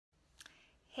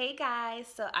Hey guys,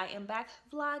 so I am back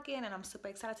vlogging and I'm super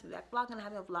excited to be back vlogging. I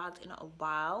haven't vlogged in a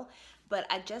while, but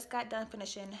I just got done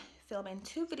finishing filming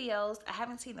 2 videos. I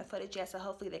haven't seen the footage yet, so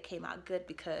hopefully they came out good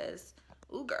because,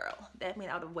 ooh girl, that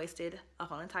means I would have wasted a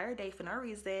whole entire day for no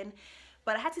reason.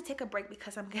 But I had to take a break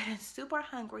because I'm getting super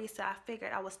hungry, so I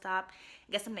figured I would stop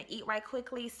and get something to eat right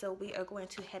quickly. So we are going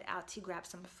to head out to grab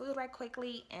some food right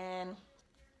quickly, and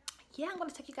yeah, I'm going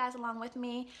to take you guys along with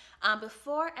me.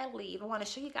 Before I leave, I want to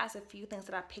show you guys a few things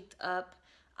that I picked up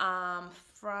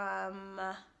from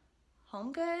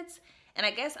Home Goods. And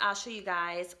I guess I'll show you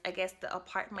guys, the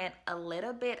apartment a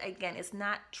little bit. Again, it's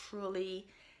not truly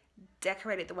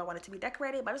decorated the way I want it to be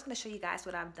decorated, but I'm just going to show you guys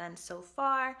what I've done so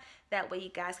far. That way you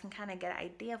guys can kind of get an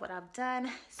idea of what I've done.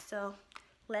 So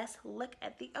let's look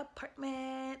at the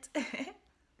apartment.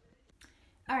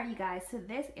 Alright you guys, so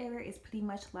this area is pretty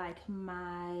much like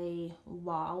my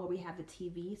wall where we have the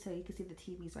TV, so you can see the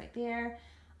TV's right there.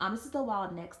 This is the wall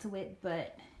next to it,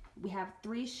 but we have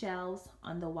 3 shelves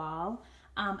on the wall.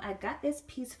 I got this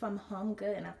piece from Home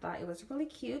Good and I thought it was really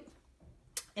cute.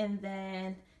 And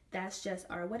then that's just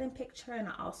our wedding picture, and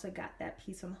I also got that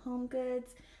piece from Home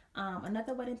Goods.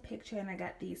 Another wedding picture, and I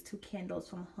got these 2 candles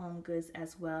from Home Goods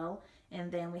as well. And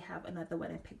then we have another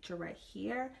wedding picture right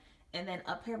here. And then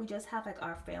up here we just have like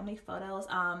our family photos.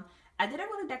 I didn't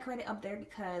really decorate it up there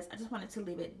because I just wanted to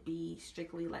leave it be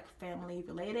strictly like family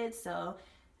related. So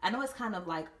I know it's kind of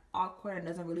like awkward and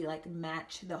doesn't really like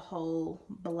match the whole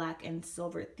black and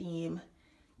silver theme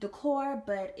decor,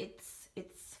 but it's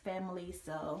family,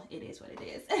 so it is what it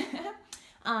is.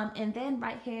 And then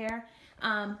right here,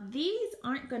 these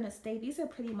aren't gonna stay. These are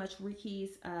pretty much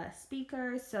Ricky's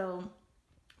speakers, so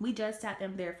we just sat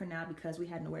them there for now because we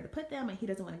had nowhere to put them and he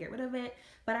doesn't want to get rid of it.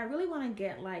 But I really want to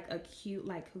get like a cute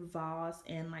like vase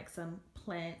and like some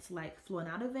plants like flowing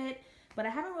out of it. But I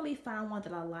haven't really found one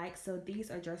that I like. So these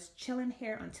are just chilling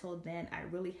here until then. I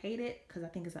really hate it because I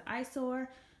think it's an eyesore,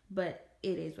 but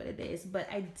it is what it is. But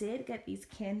I did get these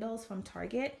candles from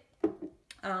Target.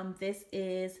 This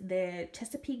is the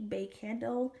Chesapeake Bay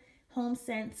candle. Home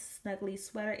Scent Snuggly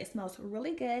Sweater. It smells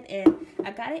really good, and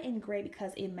I got it in gray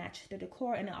because it matched the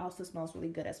decor, and it also smells really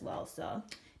good as well. So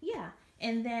yeah,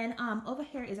 and then over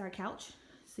here is our couch.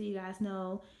 So you guys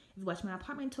know, if you watch my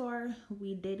apartment tour,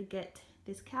 we did get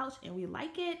this couch and we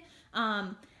like it.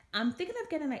 I'm thinking of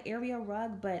getting an area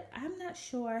rug, but I'm not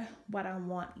sure what I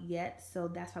want yet, so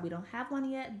that's why we don't have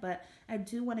one yet. But I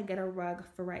do want to get a rug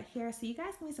for right here, so you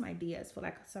guys give me some ideas for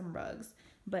like some rugs.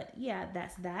 But yeah,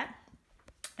 that's that.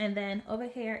 And then over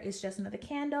here is just another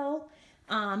candle.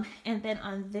 And then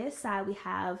on this side we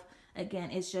have, again,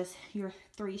 it's just your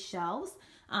 3 shelves.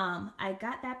 I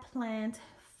got that plant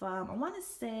from, I want to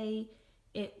say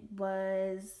it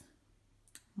was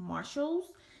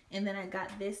Marshall's. And then I got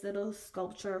this little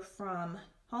sculpture from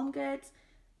Home Goods,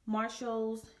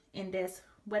 Marshall's, and this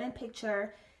wedding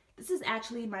picture. This is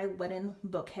actually my wedding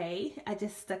bouquet. I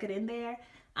just stuck it in there.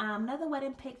 Another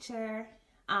wedding picture.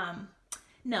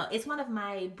 No, it's one of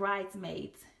my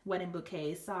bridesmaids' wedding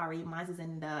bouquets. Sorry, mine is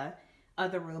in the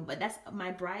other room, but that's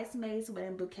my bridesmaid's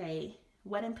wedding bouquet,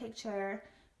 wedding picture,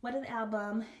 wedding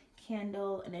album,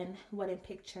 candle, and then wedding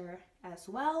picture as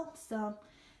well. So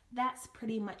that's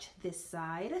pretty much this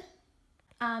side.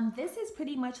 This is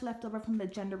pretty much left over from the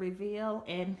gender reveal,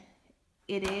 and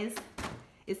it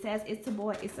says it's a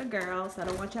boy, it's a girl, so I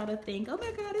don't want y'all to think, oh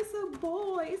my god, it's a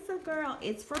boy, it's a girl.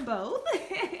 It's for both.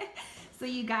 So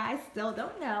you guys still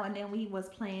don't know. And then we was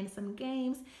playing some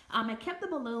games. I kept the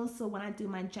balloons, so when I do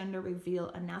my gender reveal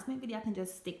announcement video, I can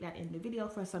just stick that in the video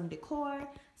for some decor.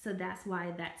 So that's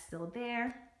why that's still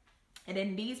there. And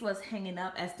then these was hanging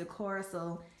up as decor,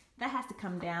 so that has to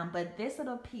come down. But this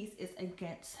little piece is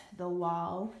against the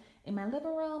wall in my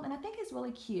living room, and I think it's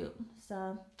really cute.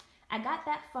 So I got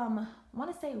that from, I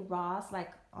want to say Ross, like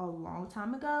a long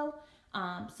time ago.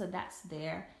 So that's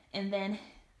there. And then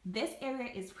this area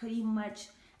is pretty much,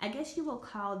 I guess you will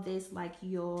call this like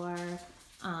your,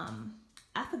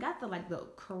 I forgot the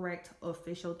correct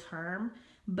official term,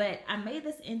 but I made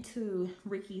this into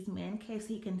Ricky's man cave so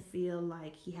he can feel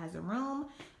like he has a room.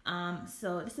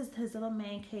 So this is his little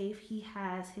man cave. He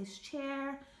has his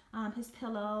chair, his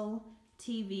pillow,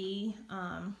 TV,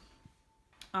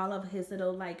 all of his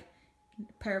little like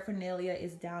paraphernalia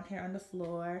is down here on the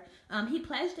floor. He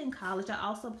pledged in college. I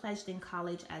also pledged in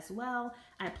college as well.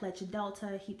 I pledged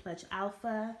Delta, he pledged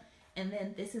Alpha. And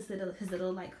then this is his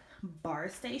little like bar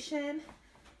station.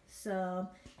 So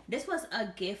this was a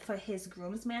gift for his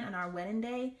groomsmen on our wedding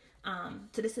day.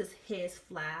 So this is his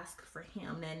flask for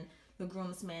him, and the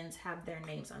groomsmen have their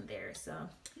names on there. So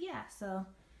yeah, so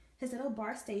his little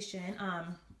bar station.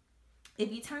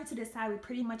 If you turn to the side, we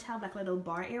pretty much have like a little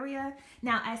bar area.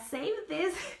 Now I saved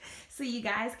this so you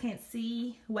guys can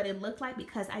see what it looked like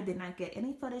because I did not get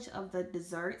any footage of the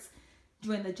desserts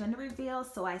during the gender reveal.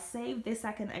 So I saved this so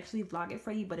I can actually vlog it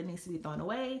for you, but it needs to be thrown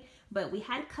away. But we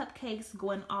had cupcakes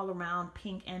going all around,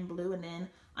 pink and blue, and then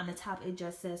on the top it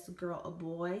just says girl or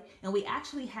boy. And we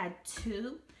actually had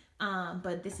two,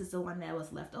 but this is the one that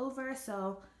was left over.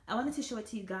 So I wanted to show it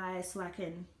to you guys so I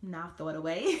can now throw it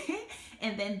away.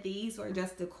 And then these were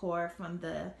just decor from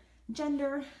the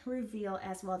gender reveal,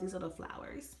 as well as these little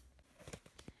flowers.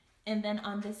 And then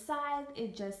on this side,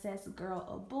 it just says girl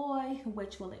or boy,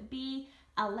 which will it be?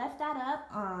 I left that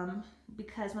up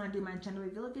because when I do my gender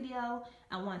reveal video,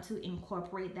 I want to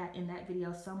incorporate that in that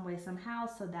video some way, somehow.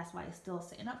 So that's why it's still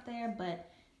sitting up there. But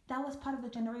that was part of the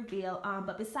gender reveal.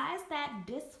 But besides that,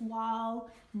 this wall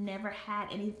never had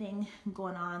anything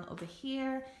going on over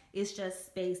here. It's just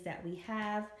space that we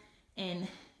have. And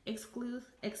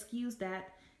excuse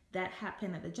that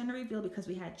happened at the gender reveal because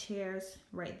we had chairs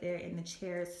right there and the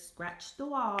chairs scratched the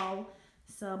wall.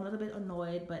 So I'm a little bit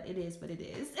annoyed, but it is what it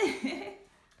is.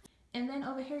 And then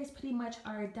over here is pretty much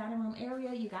our dining room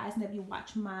area. You guys know if you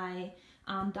watch my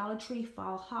Dollar Tree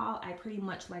fall haul, I pretty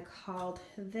much like hauled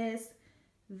this,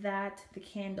 that, the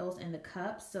candles, and the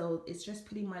cups. So it's just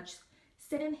pretty much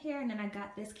sitting here. And then I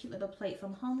got this cute little plate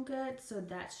from Home Goods, so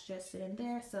that's just sitting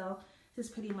there. So this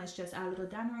is pretty much just our little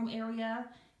dining room area.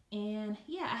 And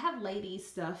yeah, I have lady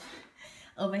stuff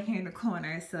over here in the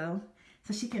corner so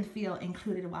she can feel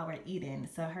included while we're eating.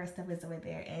 So her stuff is over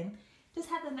there, and just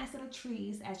have the nice little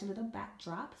trees as your little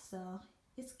backdrop. So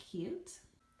it's cute.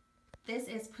 This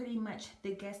is pretty much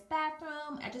the guest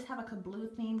bathroom. I just have like a blue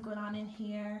theme going on in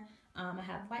here. I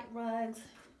have white rugs,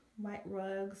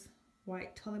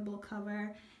 white toilet bowl cover.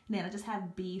 And then I just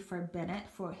have B for Bennett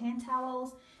for hand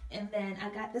towels. And then I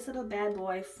got this little bad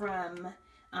boy from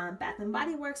Bath and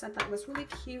Body Works. I thought it was really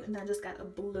cute, and I just got a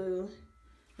blue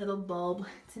little bulb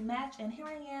to match. And here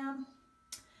I am,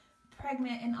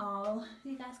 pregnant and all.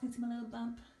 You guys can see my little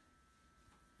bump.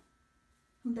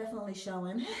 I'm definitely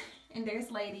showing. And there's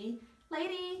Lady.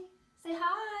 Lady, say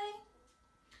hi.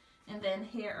 And then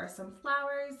here are some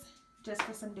flowers just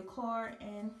for some decor,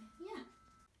 and yeah.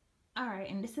 Alright,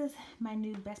 and this is my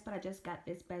new bedspread. I just got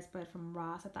this bedspread from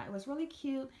Ross. I thought it was really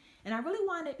cute, and I really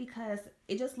wanted it because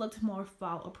it just looked more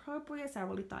fall appropriate, so I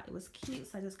really thought it was cute.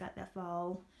 So I just got that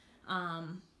fall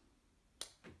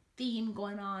theme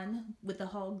going on with the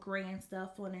whole gray and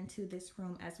stuff going into this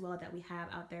room as well that we have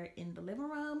out there in the living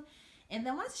room. And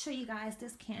then I wanted to show you guys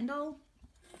this candle.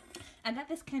 I got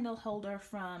this candle holder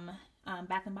from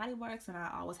Bath and Body Works, and I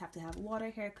always have to have water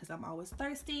here because I'm always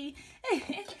thirsty.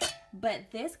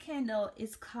 But this candle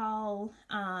is called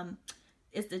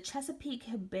it's the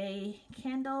Chesapeake Bay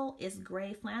candle. It's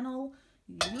gray flannel.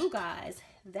 You guys,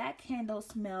 that candle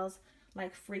smells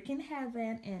like freaking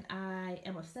heaven, and I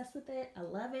am obsessed with it. I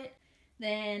love it.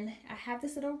 Then I have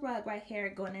this little rug right here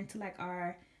going into like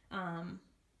our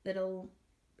little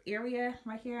area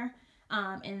right here.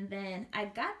 And then I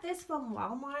got this from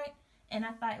Walmart, and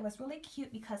I thought it was really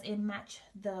cute because it matched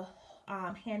the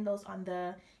handles on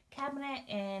the cabinet,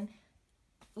 and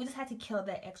we just had to kill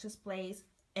the extra space,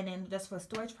 and then just for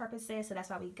storage purposes, so that's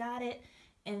why we got it.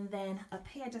 And then up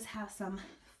here I just have some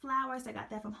flowers. I got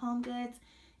that from Home Goods.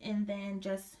 And then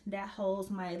just that holds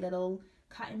my little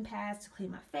cotton pads to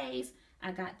clean my face.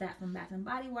 I got that from Bath and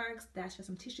Body Works. That's just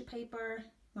some tissue paper,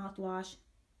 mouthwash,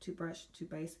 toothbrush,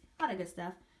 toothpaste, all that good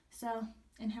stuff. So,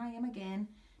 and here I am again.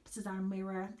 This is our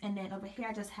mirror. And then over here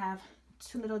I just have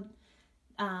two little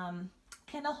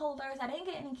candle holders. I didn't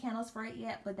get any candles for it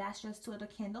yet, but that's just two little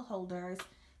candle holders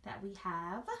that we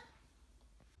have.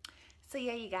 So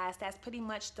yeah, you guys, that's pretty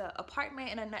much the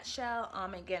apartment in a nutshell.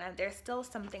 Again, there's still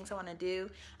some things I want to do.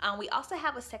 We also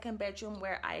have a second bedroom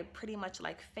where I pretty much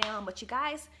like film, but you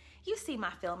guys, you see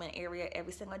my filming area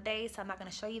every single day, so I'm not going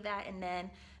to show you that. And then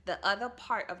the other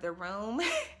part of the room,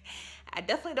 I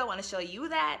definitely don't want to show you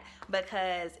that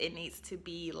because it needs to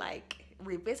be like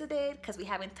revisited, because we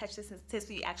haven't touched it since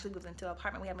we actually moved into an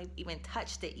apartment. We haven't even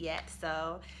touched it yet,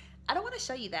 so I don't want to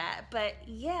show you that. But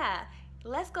yeah,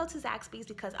 let's go to Zaxby's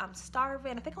because I'm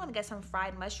starving. I think I want to get some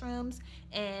fried mushrooms,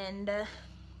 and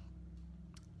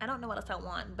I don't know what else I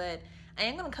want, but I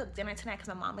am going to cook dinner tonight because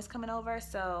my mom is coming over,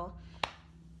 so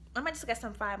I might just get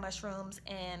some fried mushrooms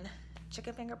and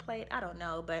chicken finger plate. I don't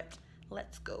know, but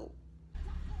let's go.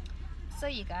 So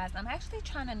you guys, I'm actually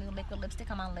trying a new liquid lipstick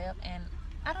on my lip, and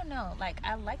I don't know, like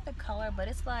I like the color, but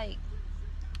it's like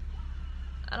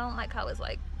I don't like how it's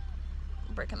like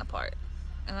breaking apart,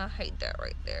 and I hate that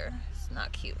right there. It's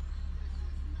not cute,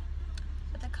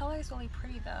 but the color is really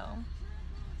pretty though.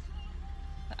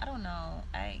 I don't know.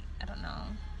 I don't know.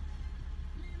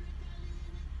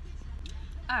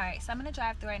 Alright, so I'm gonna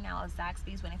drive through right now.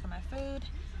 Zaxby's waiting for my food.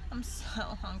 I'm so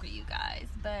hungry, you guys.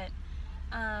 But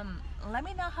let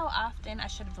me know how often I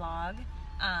should vlog.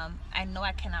 I know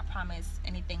I cannot promise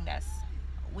anything that's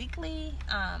weekly,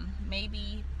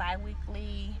 maybe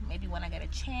bi-weekly, maybe when I get a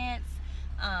chance.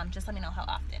 Just let me know how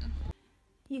often.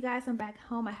 You guys, I'm back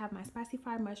home. I have my spicy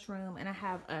fried mushroom and I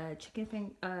have a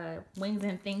chicken wings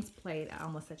and things plate. I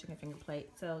almost said chicken finger plate.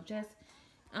 So just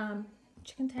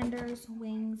chicken tenders,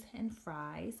 wings, and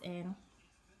fries, and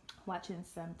watching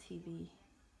some TV.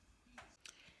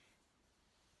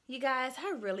 You guys,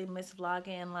 I really miss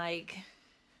vlogging. Like,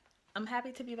 I'm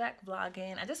happy to be back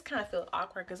vlogging. I just kind of feel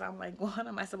awkward because I'm like, what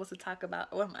am I supposed to talk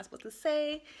about? What am I supposed to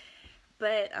say?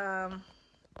 But I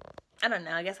don't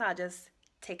know. I guess I'll just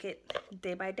take it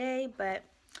day by day. But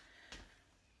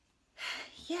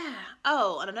yeah.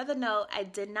 Oh, on another note, I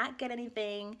did not get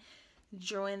anything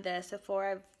during the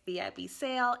Sephora VIB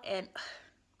sale. And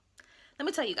let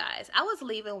me tell you guys, I was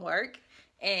leaving work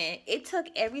and it took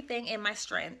everything in my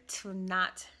strength to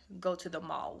not go to the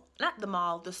mall. Not the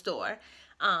mall, the store.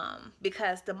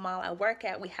 Because the mall I work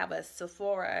at, we have a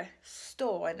Sephora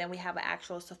store and then we have an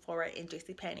actual Sephora in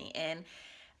JCPenney. And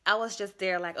I was just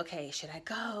there like, okay, should I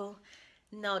go?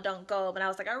 No, don't go. But I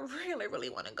was like, I really, really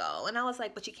want to go. And I was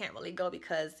like, but you can't really go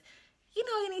because, you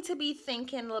know, you need to be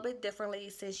thinking a little bit differently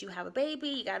since you have a baby.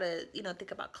 You got to, you know,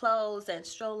 think about clothes and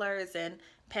strollers and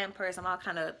Pampers and all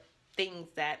kind of things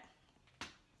that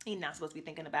you're not supposed to be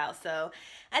thinking about. So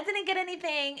I didn't get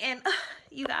anything. And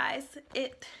you guys,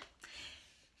 it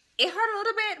hurt a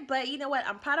little bit, but you know what?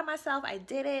 I'm proud of myself. I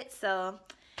did it. So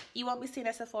you won't be seeing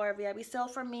a Sephora VIB sale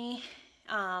from me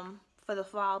for the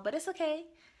fall, but it's okay.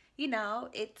 You know,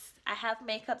 I have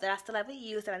makeup that I still haven't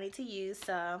used that I need to use.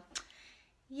 So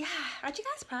yeah, aren't you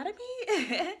guys proud of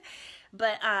me?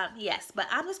 But yes, but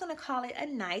I'm just gonna call it a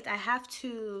night. I have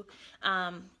to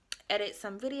edit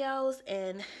some videos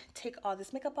and take all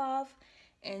this makeup off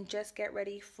and just get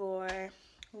ready for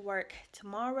work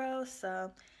tomorrow.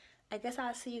 So I guess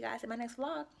I'll see you guys in my next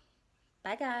vlog.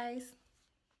 Bye guys.